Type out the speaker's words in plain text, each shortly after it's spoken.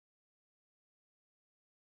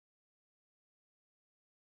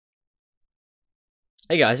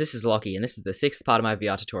Hey guys, this is Lochie, and this is the 6th part of my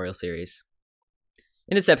VR tutorial series.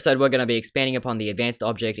 In this episode, we're going to be expanding upon the Advanced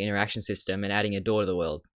Object Interaction System and adding a door to the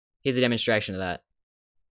world. Here's a demonstration of that.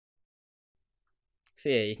 So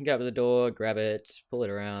yeah, you can go up to the door, grab it, pull it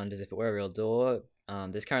around as if it were a real door.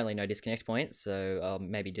 There's currently no disconnect point, so I'll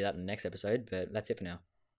maybe do that in the next episode, but that's it for now.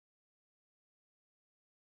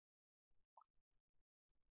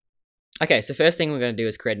 Okay, so first thing we're going to do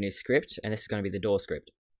is create a new script, and this is going to be the door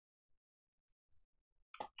script.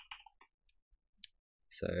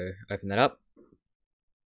 So open that up.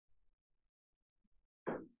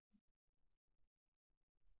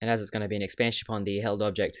 And as it's going to be an expansion upon the held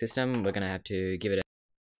object system, we're going to have to give it a...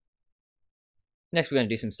 Next, we're going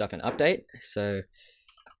to do some stuff in update. So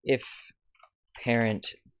if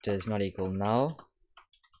parent does not equal null,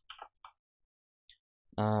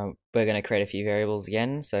 we're going to create a few variables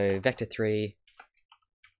again. So vector3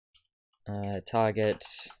 target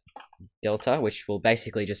delta, which will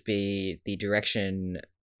basically just be the direction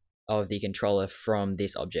of the controller from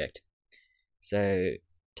this object. So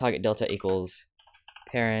target delta equals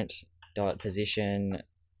parent dot position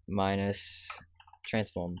minus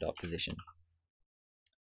transform dot position.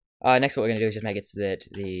 Next, what we're going to do is just make it so that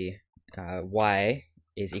the y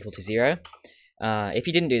is equal to 0. If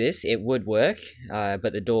you didn't do this, it would work,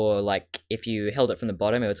 but the door, like, if you held it from the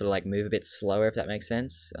bottom, it would sort of like move a bit slower, if that makes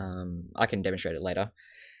sense. I can demonstrate it later.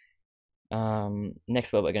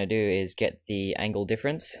 Next, what we're going to do is get the angle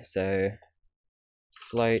difference. So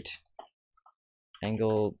float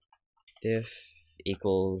angle diff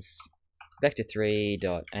equals vector3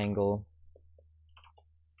 dot angle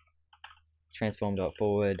transform dot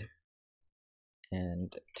forward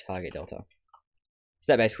and target delta.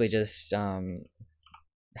 So that basically just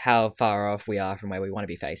how far off we are from where we want to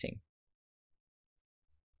be facing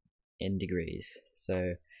in degrees.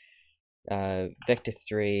 So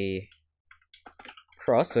vector3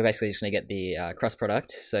 cross, we're basically just going to get the cross product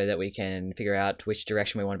so that we can figure out which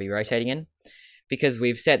direction we want to be rotating in. Because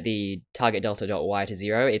we've set the target delta dot y to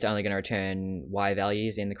 0, it's only going to return y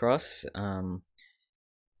values in the cross.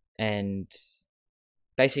 And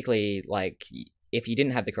basically, like, if you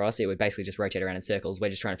didn't have the cross, it would basically just rotate around in circles. We're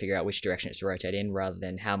just trying to figure out which direction it's to rotate in rather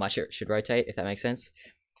than how much it should rotate, if that makes sense.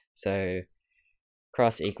 So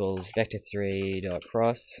cross equals vector3 dot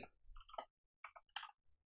cross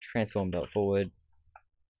transform dot forward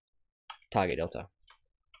target delta.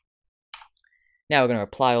 Now we're going to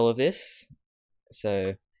apply all of this.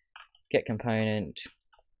 So get component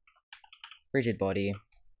rigid body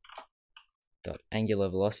dot angular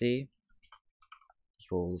velocity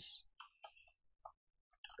equals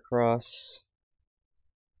cross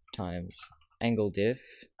times angle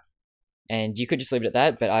diff, and you could just leave it at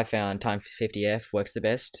that, but I found times 50f works the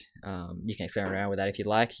best. You can experiment around with that if you'd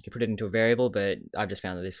like. You can put it into a variable, but I've just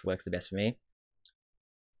found that this works the best for me.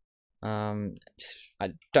 I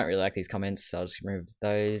don't really like these comments, so I'll just remove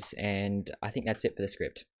those, and I think that's it for the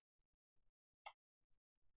script.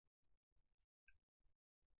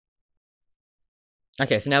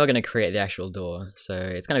 Okay, so now we're going to create the actual door. So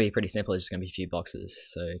it's going to be pretty simple, it's just going to be a few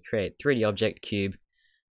boxes. So create 3D object cube.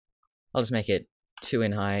 I'll just make it 2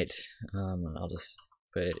 in height. I'll just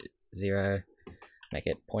put it 0, make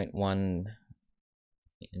it 0.1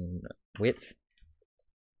 in width.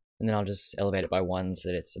 And then I'll just elevate it by 1 so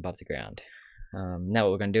that it's above the ground. Now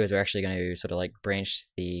what we're going to do is we're actually going to sort of like branch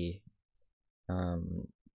the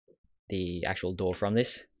actual door from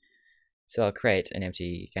this. So I'll create an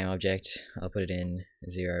empty game object. I'll put it in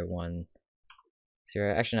 0, 1,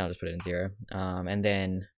 0. Actually, no, I'll just put it in 0. And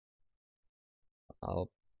then I'll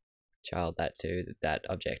child that to that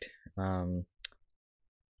object. I'll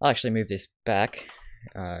actually move this back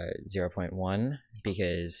 0.1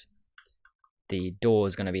 because the door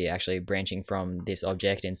is going to be actually branching from this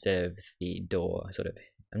object instead of the door, sort of.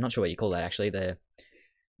 I'm not sure what you call that actually,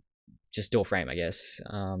 just door frame, I guess.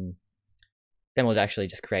 Then we'll actually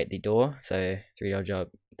just create the door. So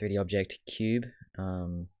 3D object cube.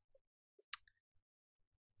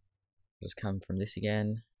 Just come from this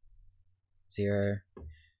again, 0.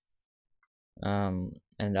 And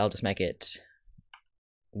I'll just make it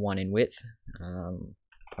 1 in width,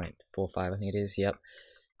 0.45 I think it is, yep.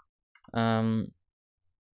 And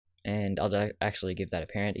I'll actually give that a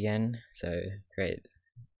parent again, so create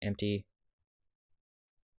empty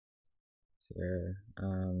 0.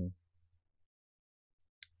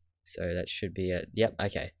 So that should be it. Yep,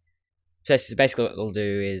 okay. So basically what we'll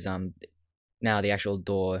do is now the actual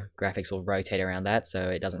door graphics will rotate around that, so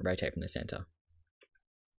it doesn't rotate from the center.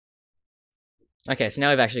 Okay, so now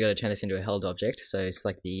we've actually got to turn this into a held object, so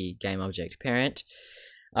select the game object parent.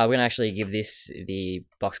 We're going to actually give this the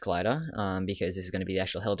box collider because this is going to be the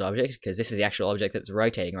actual held object, because this is the actual object that's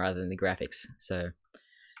rotating rather than the graphics. So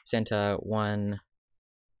center 1,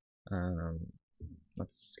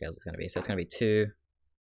 what scale is it going to be? So it's going to be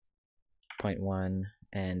 2.1,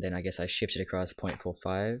 and then I guess I shift it across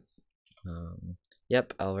 0.45.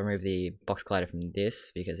 Yep, I'll remove the box collider from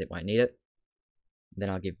this because it won't need it. Then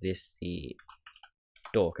I'll give this the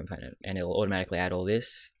door component, and it'll automatically add all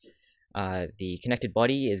this. The connected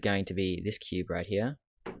body is going to be this cube right here.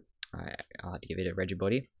 I'll have to give it a rigid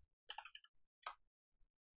body.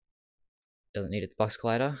 Doesn't need its box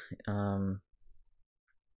collider.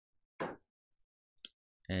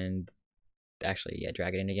 And actually, yeah,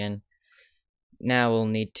 drag it in again. Now we'll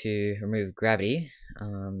need to remove gravity.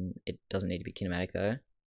 It doesn't need to be kinematic though.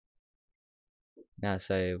 Now,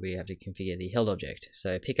 so we have to configure the held object.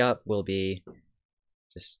 So pickup will be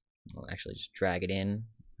just drag it in,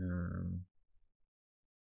 and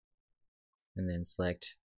then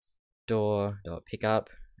select door.pickup,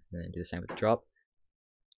 and then do the same with the drop.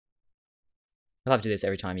 I'll have to do this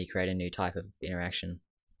every time you create a new type of interaction.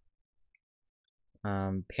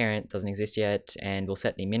 Parent doesn't exist yet, and we'll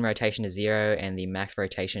set the min rotation to 0 and the max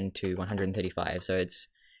rotation to 135. So it's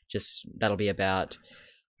just, that'll be about,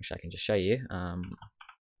 actually I can just show you, so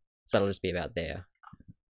that'll just be about there.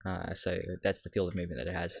 So that's the field of movement that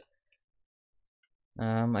it has.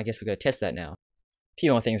 I guess we've got to test that now. A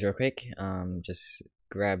few more things real quick. Just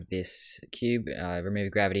grab this cube,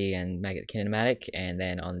 remove gravity and make it kinematic, and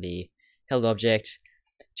then on the held object,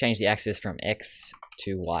 change the axis from X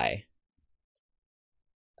to Y.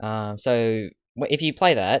 So if you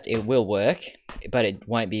play that, it will work, but it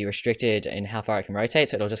won't be restricted in how far it can rotate,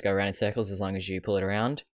 so it'll just go around in circles as long as you pull it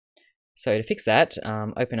around. So to fix that,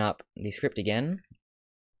 open up the script again,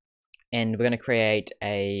 and we're going to create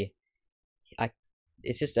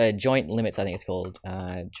it's just a joint limits, I think it's called,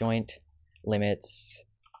 joint limits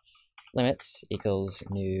equals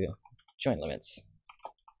new joint limits.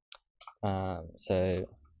 So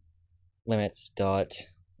limits dot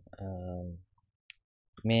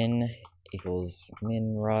min equals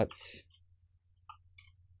min rot,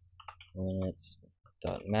 limits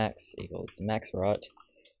dot max equals max rot,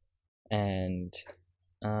 and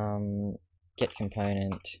get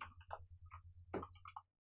component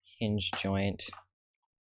hinge joint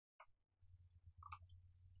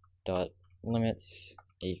dot limits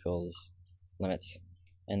equals limits.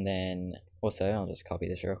 And then also, I'll just copy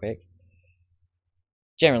this real quick.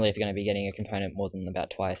 Generally, if you're going to be getting a component more than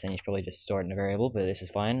about twice, then you should probably just store it in a variable, but this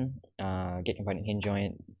is fine. Get component hinge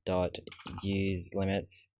joint dot use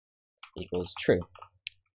limits equals true.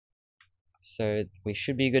 So we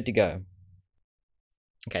should be good to go.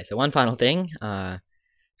 Okay, so one final thing.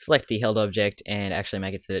 Select the held object and actually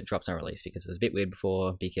make it so that it drops on release, because it was a bit weird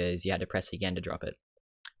before because you had to press it again to drop it.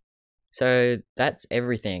 So that's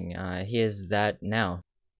everything. Here's that now.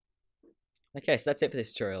 Okay, so that's it for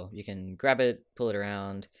this tutorial. You can grab it, pull it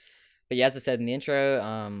around. But yeah, as I said in the intro,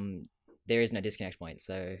 there is no disconnect point,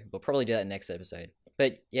 so we'll probably do that in the next episode.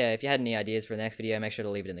 But yeah, if you had any ideas for the next video, make sure to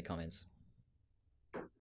leave it in the comments.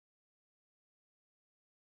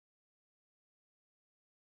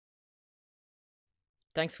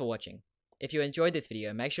 Thanks for watching. If you enjoyed this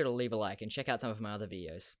video, make sure to leave a like and check out some of my other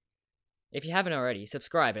videos. If you haven't already,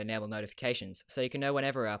 subscribe and enable notifications so you can know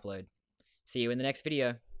whenever I upload. See you in the next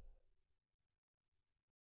video.